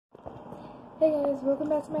Hey guys, welcome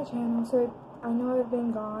back to my channel. So I know I've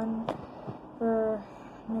been gone for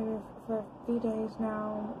maybe for a few days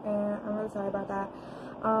now, and I'm really sorry about that.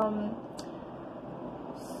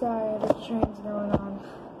 Sorry, the train's going on.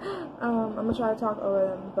 I'm gonna try to talk over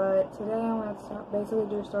them, but today I want to basically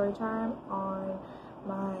do story time on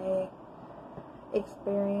my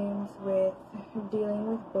experience with dealing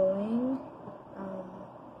with bullying.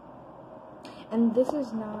 And this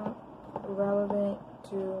is not relevant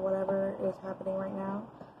to whatever is happening right now.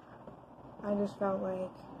 I just felt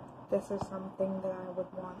like this is something that I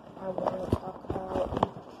want to talk about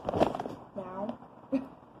now.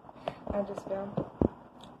 I just feel.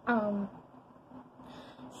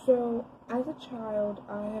 So as a child,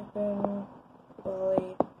 I have been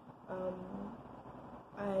bullied,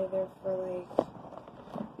 either for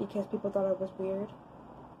because people thought I was weird,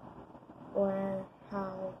 or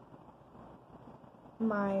how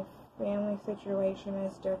my family situation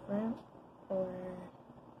is different, or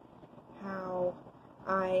how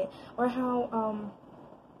I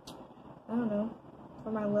don't know,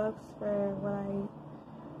 for my looks, for what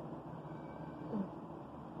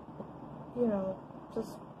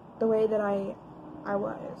just the way that I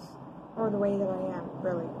was, or the way that I am,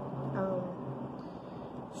 really.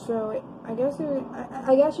 So I guess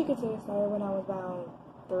you could say it started when I was about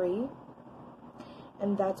 3,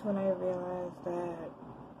 and that's when I realized that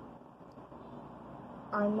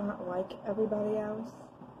I'm not like everybody else,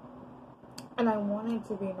 and I wanted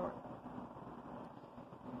to be normal.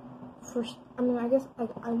 I guess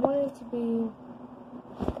I wanted to be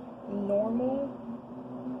normal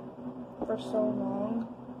for so long,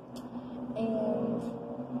 and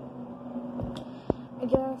I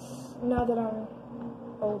guess now that I'm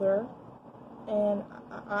older, and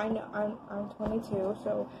I know I'm 22,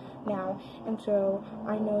 so now, and so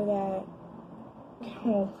I know that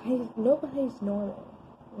nobody's normal.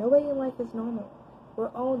 Nobody in life is normal. We're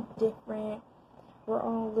all different. We're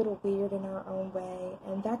all a little weird in our own way,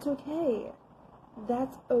 and that's okay.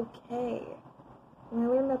 That's okay. And I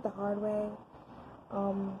learned that the hard way.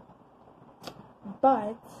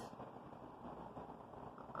 But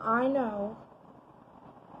I know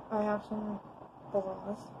I have some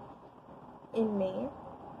flaws in me,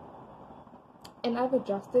 and I've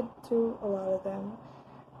adjusted to a lot of them.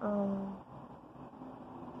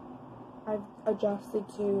 I've adjusted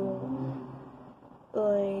to,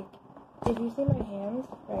 if you see my hands,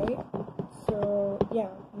 right? So,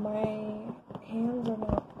 yeah, my hands are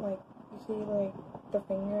not, you see, the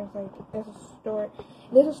fingers, there's a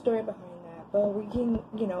story behind that, but we can,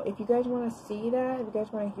 if you guys want to see that, if you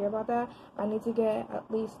guys want to hear about that, I need to get at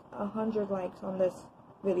least 100 likes on this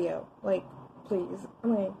video, please,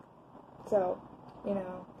 so,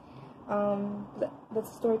 that's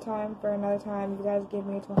a story time for another time. You guys give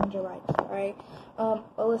me 200 likes, alright?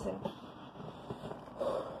 But listen.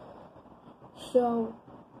 So,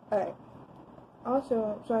 alright.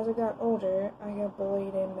 Also, so as I got older, I got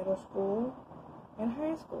bullied in middle school and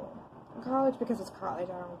high school. In college, because it's college,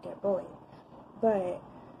 I don't get bullied. But,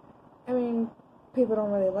 people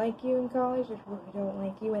don't really like you in college. They really don't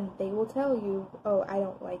like you, and they will tell you, oh, I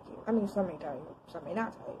don't like you. Some may tell you, some may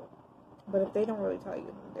not tell you. But if they don't really tell you,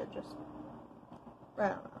 then they're just, I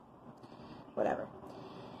don't know, whatever.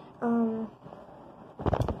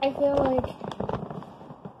 I feel like,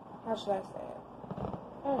 how should I say it?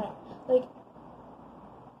 I don't know,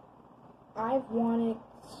 I've wanted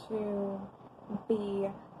to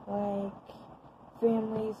be like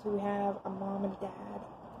families who have a mom and dad,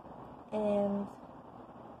 and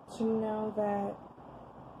to know that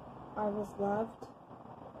I was loved.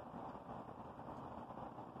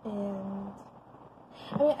 And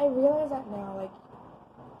I realize that now,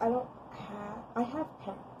 I have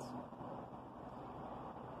parents.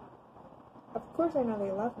 Of course I know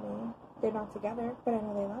they love me. They're not together, but I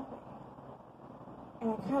know they love me. And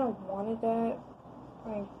I kind of wanted that.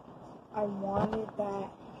 I wanted that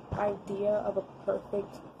idea of a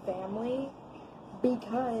perfect family,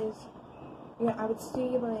 because, I would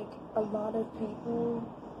see, a lot of people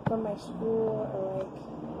from my school, or,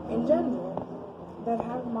 in general, that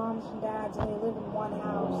have moms and dads, and they live in one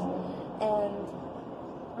house, and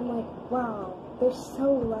I'm like, wow, they're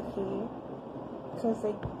so lucky, because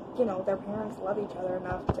they, their parents love each other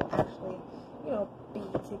enough to actually, be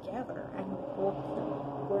together and work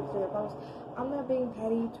through their problems. I'm not being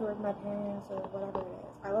petty towards my parents or whatever it is.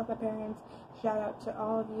 I love my parents. Shout out to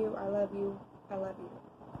all of you. I love you. I love you.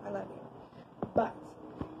 I love you. But,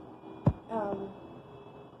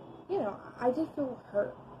 I did feel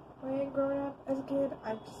hurt growing up as a kid.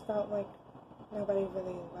 I just felt like nobody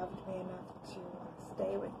really loved me enough to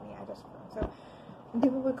stay with me. So when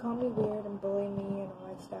people would call me weird and bully me and all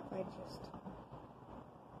that stuff,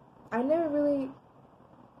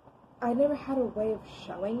 I never had a way of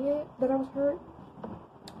showing it that I was hurt,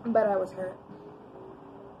 but I was hurt.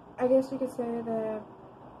 I guess you could say that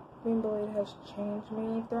being bullied has changed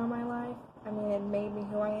me throughout my life. I mean, it made me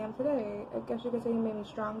who I am today. I guess you could say it made me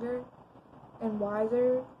stronger and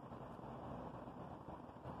wiser,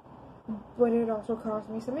 but it also caused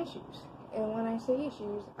me some issues. And when I say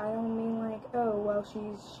issues, I don't mean like, oh, well, she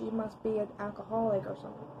must be an alcoholic or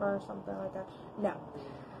something like that. No,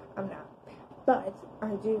 I'm not. But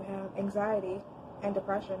I do have anxiety and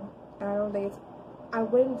depression, and I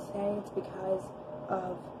wouldn't say it's because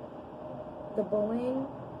of the bullying.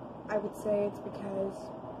 I would say it's because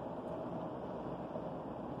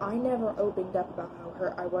I never opened up about how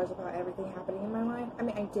hurt I was about everything happening in my life. I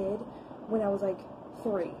mean, I did when I was like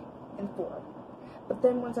 3 and 4. But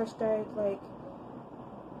then once I started like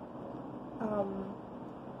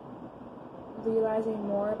realizing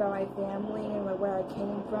more about my family and like where I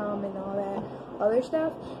came from and all that other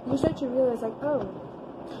stuff, you start to realize like, oh,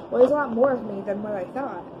 well, there's a lot more of me than what I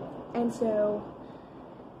thought. And so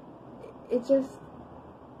it just,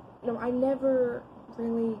 no, I never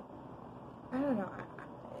really, I don't know,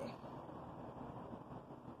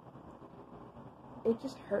 it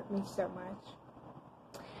just hurt me so much.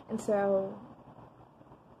 And so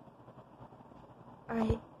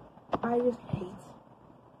I just hate,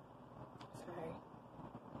 sorry,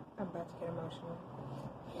 I'm about to get emotional.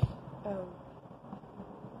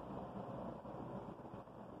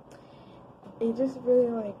 It just really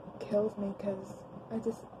like kills me because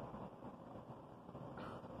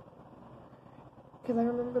I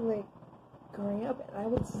remember like growing up and I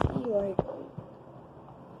would see like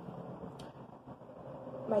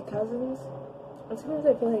my cousins, and sometimes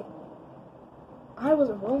I feel like I was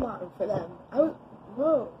a role model for them. I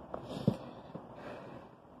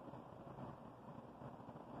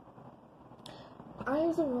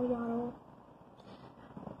was a role model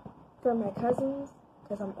for my cousins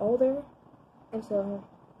because I'm older, and so,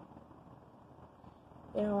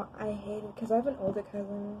 you know, I hated, because I have an older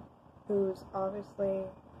cousin who's obviously,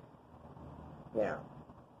 you know,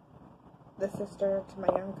 the sister to my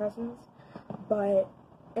young cousins,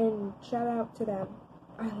 and shout out to them.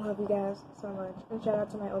 I love you guys so much. And shout out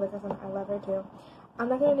to my older cousin. I love her too. I'm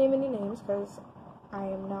not going to name any names because I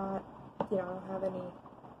am not, you know, I don't have any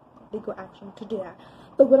legal action to do that.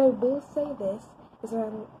 But what I will say this is that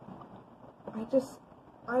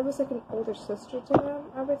I was like an older sister to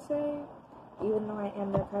them, I would say, even though I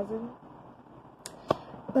am their cousin.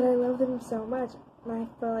 But I love them so much. And I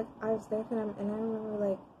felt like I was there for them. And I remember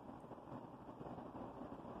like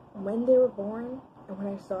when they were born and when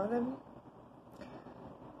I saw them,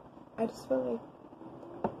 I just felt like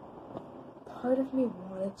part of me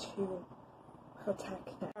wanted to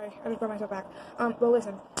protect them. Sorry, I just brought myself back. Well,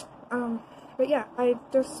 listen. But yeah, I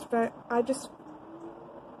just felt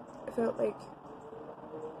like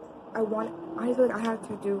I feel like I had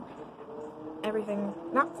to do everything,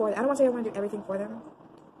 not for them. I don't want to say I want to do everything for them.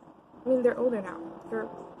 I mean, they're older now.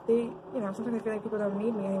 You know, sometimes I feel like people don't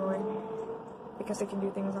need me anymore because they can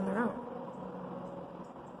do things on their own.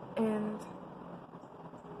 And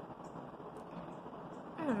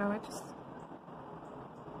I don't know,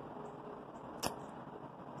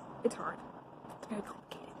 it's hard. It's very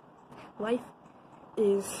complicated. Life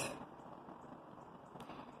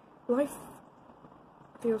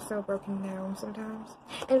feels so broken down sometimes.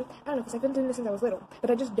 And I don't know, because I've been doing this since I was little,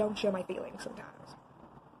 but I just don't show my feelings sometimes.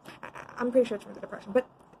 I'm pretty sure it's from the depression, but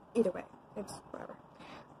either way, it's whatever.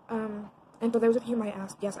 And for those of you who might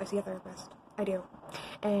ask, yes, I see a therapist. I do.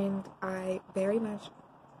 And I very much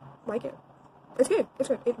like it. It's good. It's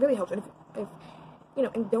good. It really helps. And if you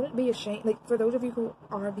know, and don't be ashamed. Like, for those of you who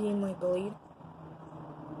are being, like, bullied,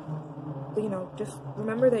 you know, just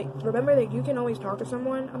remember that you can always talk to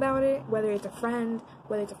someone about it, whether it's a friend,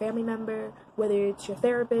 whether it's a family member, whether it's your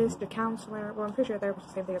therapist, your counselor. Well, I'm pretty sure a therapist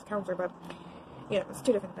is the same thing as counselor, but, you know, it's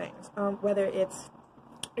two different things. Whether it's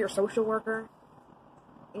your social worker,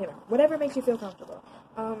 you know, whatever makes you feel comfortable.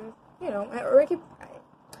 You know, or it could,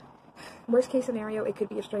 worst case scenario, it could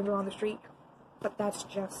be a stranger on the street, but that's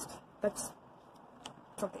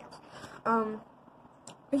something else.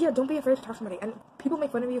 But yeah, don't be afraid to talk to somebody. And people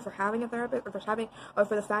make fun of you for having a therapist, or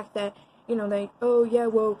for the fact that, you know, like, oh yeah,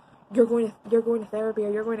 well, you're going to therapy,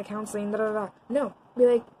 or you're going to counseling, da da da. No, be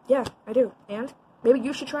like, yeah, I do, and maybe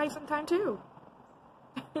you should try sometime too.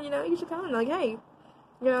 You know, you should tell them, like, hey, you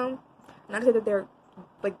know, not to say that they're,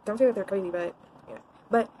 like, don't say that they're crazy, but, you know,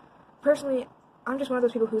 but personally, I'm just one of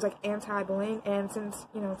those people who's, like, anti-bullying, and since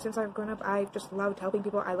I've grown up, I've just loved helping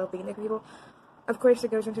people. I love being there for people. Of course, it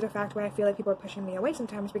goes into the fact where I feel like people are pushing me away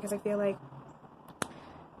sometimes, because I feel like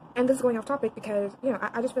And this is going off topic because, you know,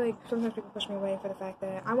 I just feel like sometimes people push me away for the fact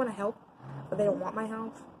that I want to help, but they don't want my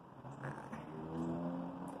help.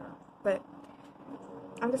 But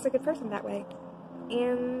I'm just a good person that way.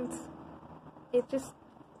 And it just,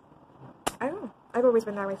 I don't know. I've always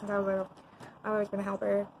been that way since I was little. I've always been a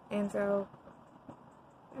helper. And so,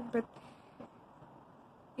 but,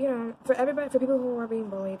 you know, for everybody, for people who are being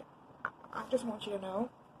bullied, I just want you to know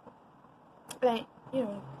that, you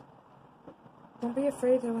know, don't be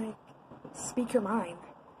afraid to, like, speak your mind.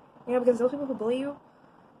 You know, because those people who bully you,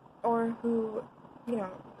 or who, you know,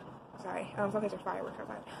 sorry, sometimes there's fireworks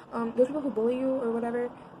outside. Those people who bully you or whatever,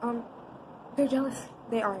 they're jealous.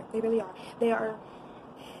 They are. They really are.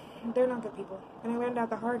 They're not good people. And I learned that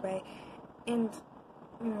the hard way. And,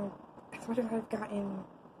 you know, as much as I've gotten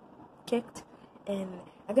kicked, and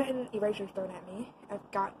I've gotten erasers thrown at me,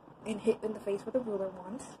 I've gotten hit in the face with a ruler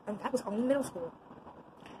once, and that was only middle school.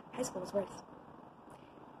 High school was worse.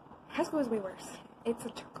 High school is way worse. It's a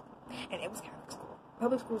joke. And it was Catholic school.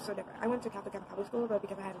 Public school is so different. I went to Catholic and public school, but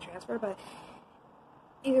because I had to transfer, but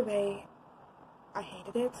either way, I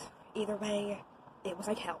hated it. Either way, it was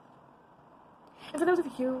like hell. And for those of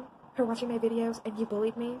you who are watching my videos and you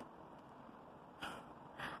bullied me,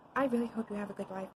 I really hope you have a good life.